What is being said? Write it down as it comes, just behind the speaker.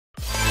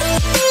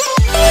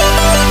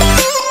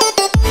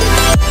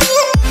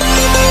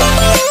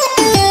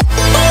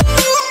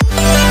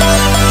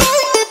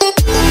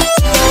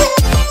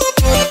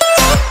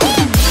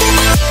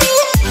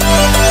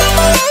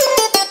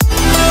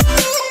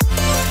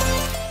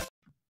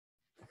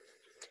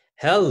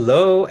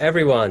Hello,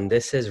 everyone.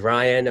 This is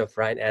Ryan of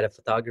Ryan Ada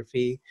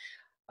Photography,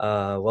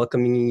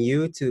 welcoming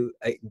you to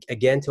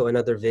again to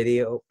another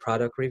video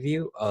product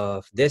review.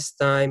 Of this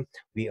time,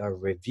 we are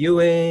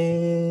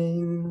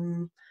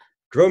reviewing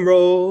drum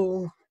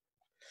roll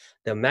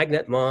the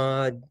Magnet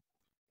Magsphere.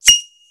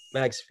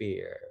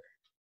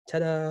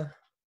 Ta-da!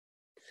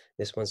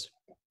 This one's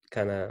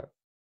kind of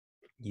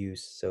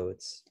used, so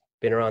it's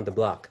been around the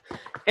block.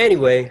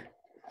 Anyway,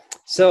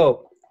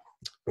 so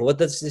what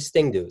does this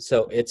thing do?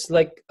 So it's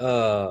like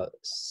a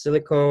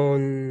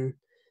silicone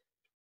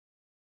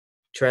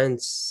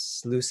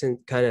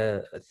translucent kind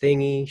of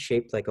thingy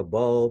shaped like a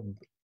bulb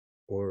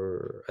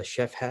or a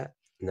chef hat.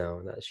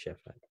 No, not a chef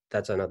hat.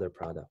 That's another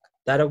product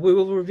that we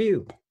will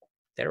review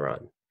later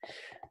on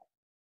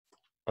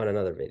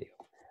another video.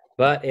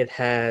 But it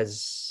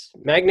has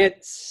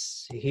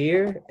magnets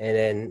here, and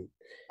then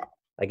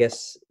I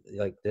guess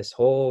like this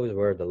hole is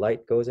where the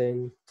light goes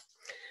in.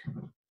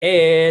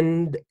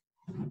 And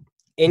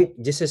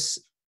this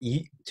is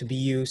to be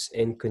used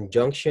in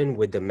conjunction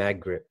with the mag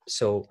grip.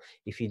 So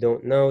if you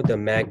don't know, the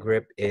mag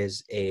grip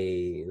is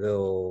a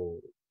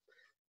little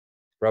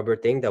rubber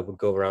thing that would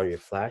go around your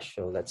flash.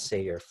 So let's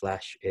say your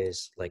flash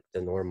is like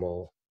the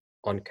normal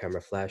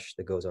on-camera flash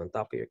that goes on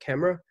top of your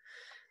camera.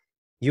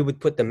 You would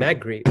put the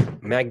mag grip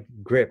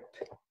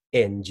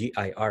in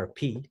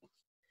GIRP,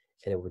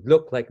 and it would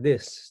look like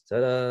this.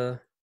 Ta-da!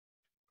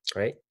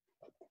 Right?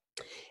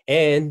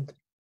 And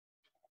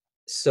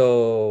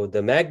so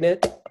the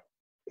magnet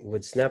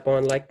would snap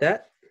on like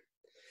that.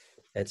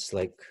 It's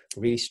like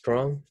really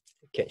strong.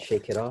 You can't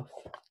shake it off,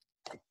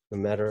 no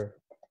matter.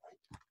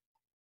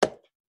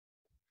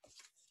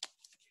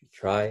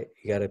 Try,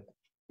 you gotta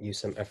use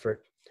some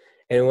effort.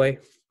 Anyway,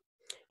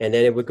 and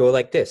then it would go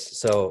like this.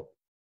 So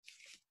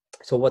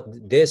what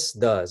this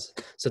does,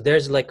 so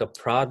there's like a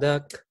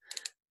product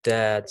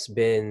that's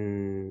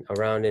been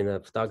around in the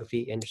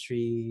photography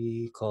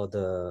industry called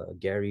the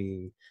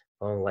Gary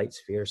Light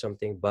Sphere or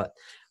something, but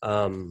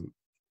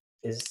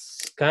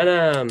it's kind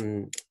of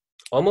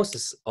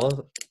almost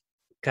all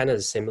kind of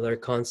a similar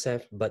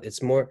concept, but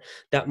it's more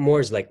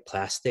is like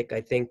plastic, I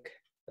think,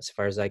 as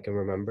far as I can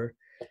remember.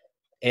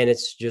 And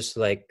it's just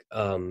like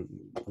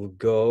would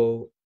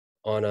go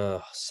on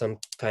some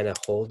kind of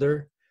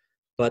holder.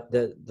 But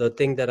the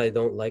thing that I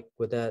don't like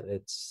with that,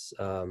 it's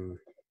it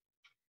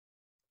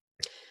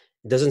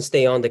doesn't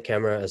stay on the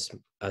camera as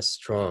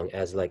strong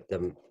as like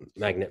the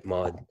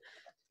Magmod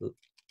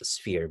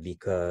sphere,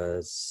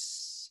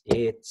 because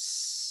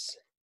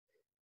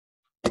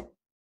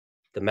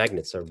the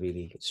magnets are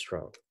really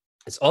strong.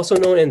 It's also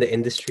known in the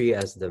industry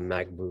as the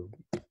Magmod.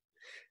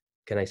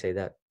 Can I say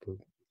that? All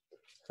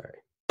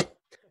right.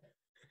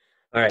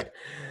 All right.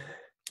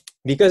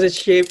 Because it's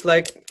shaped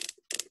like,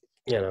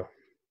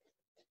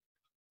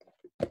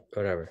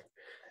 whatever.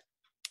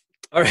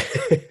 All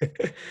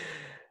right.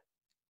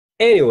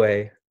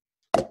 Anyway,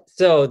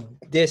 so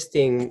this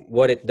thing,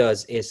 what it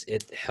does is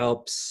it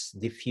helps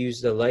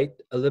diffuse the light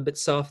a little bit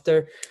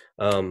softer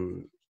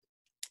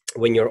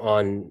when you're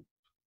on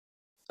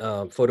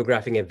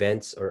photographing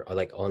events or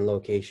like on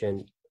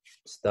location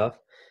stuff.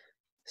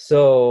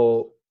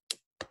 So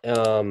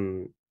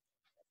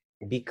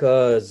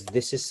because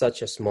this is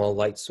such a small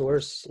light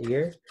source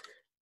here,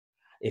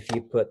 if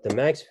you put the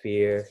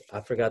Magsphere, I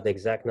forgot the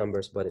exact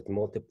numbers, but it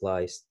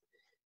multiplies,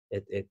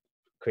 it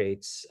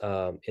creates,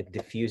 it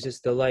diffuses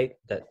the light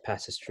that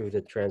passes through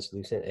the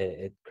translucent, and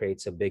it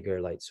creates a bigger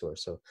light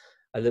source. So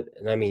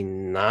I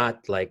mean,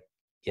 not like,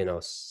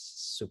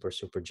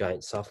 super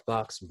giant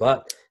softbox,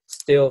 but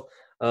still,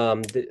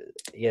 the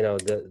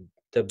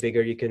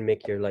bigger you can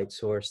make your light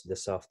source, the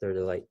softer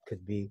the light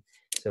could be.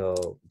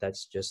 So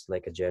that's just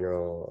like a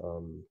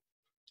general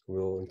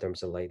rule in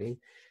terms of lighting.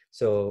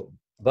 So,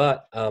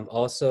 but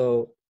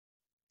also,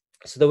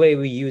 so the way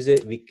we use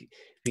it, we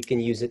can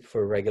use it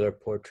for regular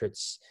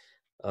portraits,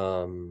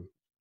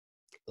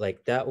 like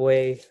that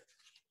way,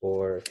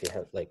 or if you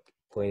have like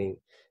pointing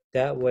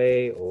that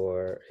way,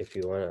 or if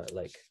you want to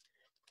like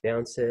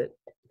bounce it.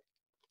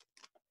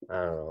 I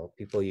don't know,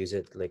 people use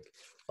it like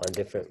on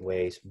different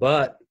ways,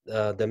 but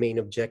the main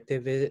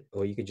objective is,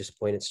 or you could just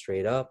point it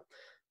straight up.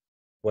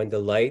 When the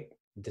light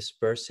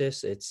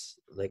disperses, it's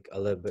like a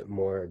little bit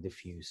more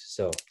diffuse.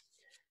 So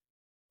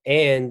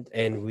and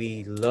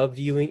we love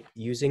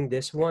using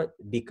this one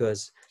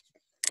because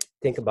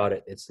think about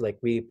it, it's like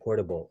really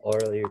portable.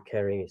 All you're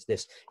carrying is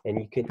this, and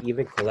you can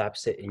even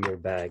collapse it in your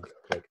bag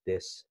like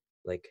this,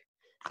 like,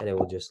 and it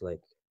will just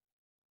like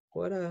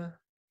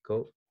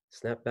go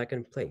snap back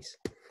in place.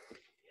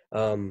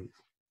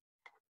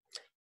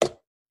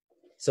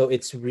 So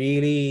it's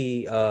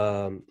really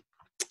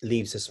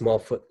leaves a small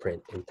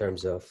footprint in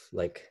terms of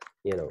like,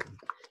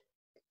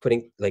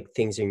 putting like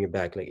things in your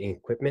bag, like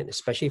equipment,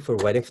 especially for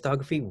wedding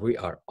photography. We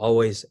are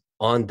always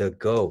on the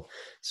go,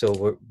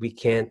 so we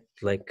can't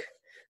like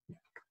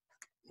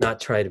not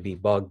try to be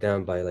bogged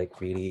down by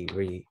like really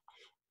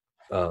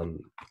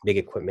big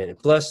equipment. And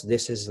plus,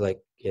 this is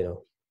like,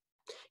 you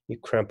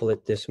crumple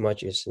it this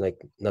much, it's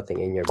like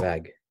nothing in your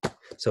bag.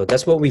 So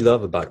that's what we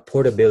love about it,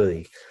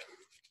 portability.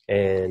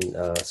 and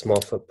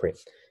small footprint.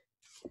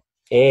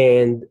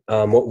 And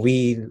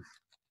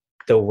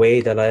the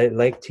way that I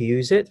like to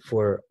use it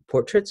for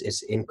portraits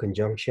is in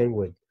conjunction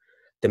with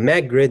the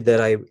mag grid that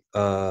I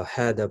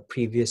had a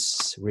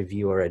previous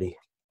review already.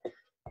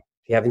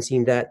 If you haven't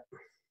seen that,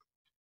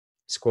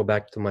 scroll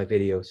back to my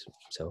videos,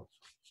 so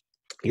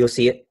you'll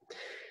see it.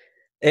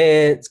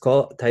 And it's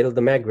titled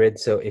the mag grid.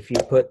 So if you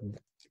put,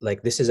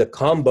 like, this is a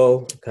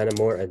combo, kind of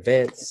more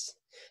advanced,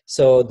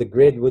 so the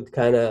grid would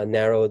kind of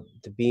narrow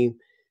the beam,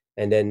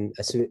 and then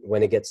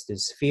when it gets to the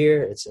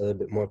sphere, it's a little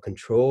bit more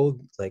controlled,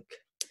 like,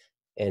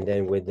 and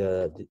then with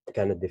the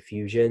kind of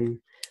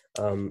diffusion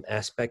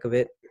aspect of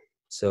it,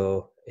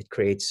 so it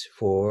creates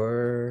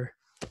for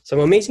some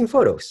amazing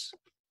photos,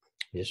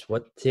 just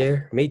what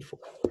they're made for.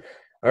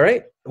 All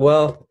right,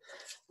 well,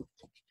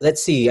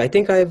 let's see. I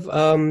think I've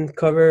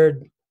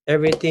covered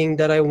everything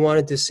that I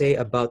wanted to say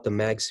about the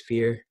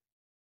Magsphere.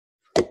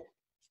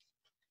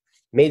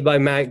 Made by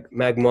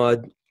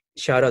Magmod.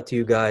 Shout out to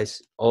you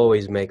guys.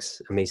 Always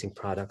makes amazing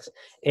products.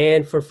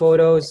 And for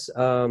photos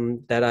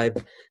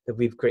that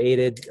we've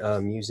created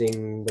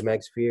using the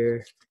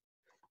Magsphere,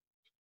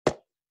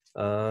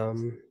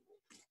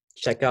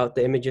 check out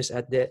the images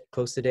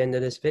close to the end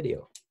of this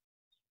video.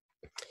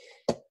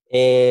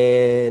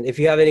 And if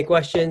you have any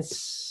questions,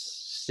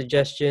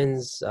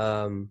 suggestions,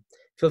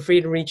 feel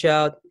free to reach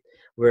out.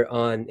 We're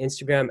on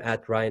Instagram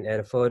at Ryan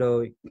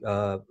Edaphoto.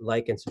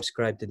 Like and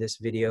subscribe to this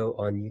video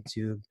on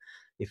YouTube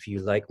if you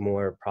like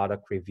more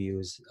product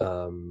reviews.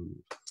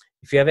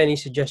 If you have any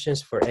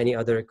suggestions for any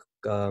other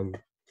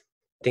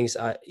things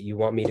you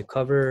want me to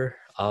cover,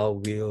 I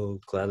will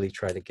gladly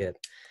try to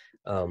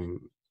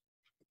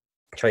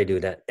do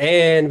that.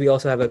 And we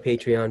also have a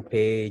Patreon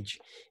page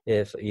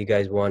if you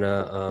guys want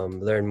to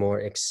learn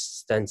more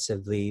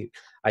extensively.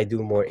 I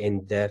do more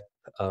in-depth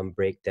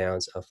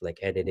breakdowns of like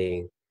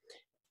editing,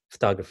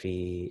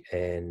 photography,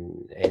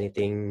 and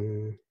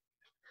anything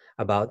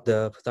about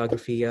the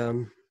photography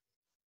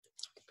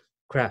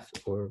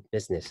craft or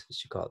business,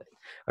 as you call it.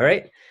 All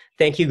right,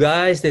 thank you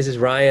guys. This is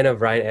Ryan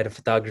of Ryan Edit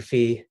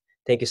Photography.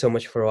 Thank you so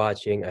much for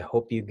watching. I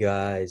hope you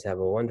guys have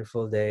a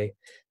wonderful day.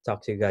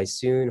 Talk to you guys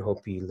soon.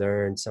 Hope you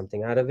learned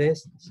something out of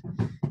this.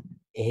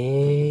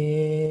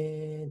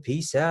 And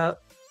peace out.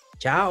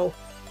 Ciao.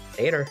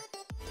 Later.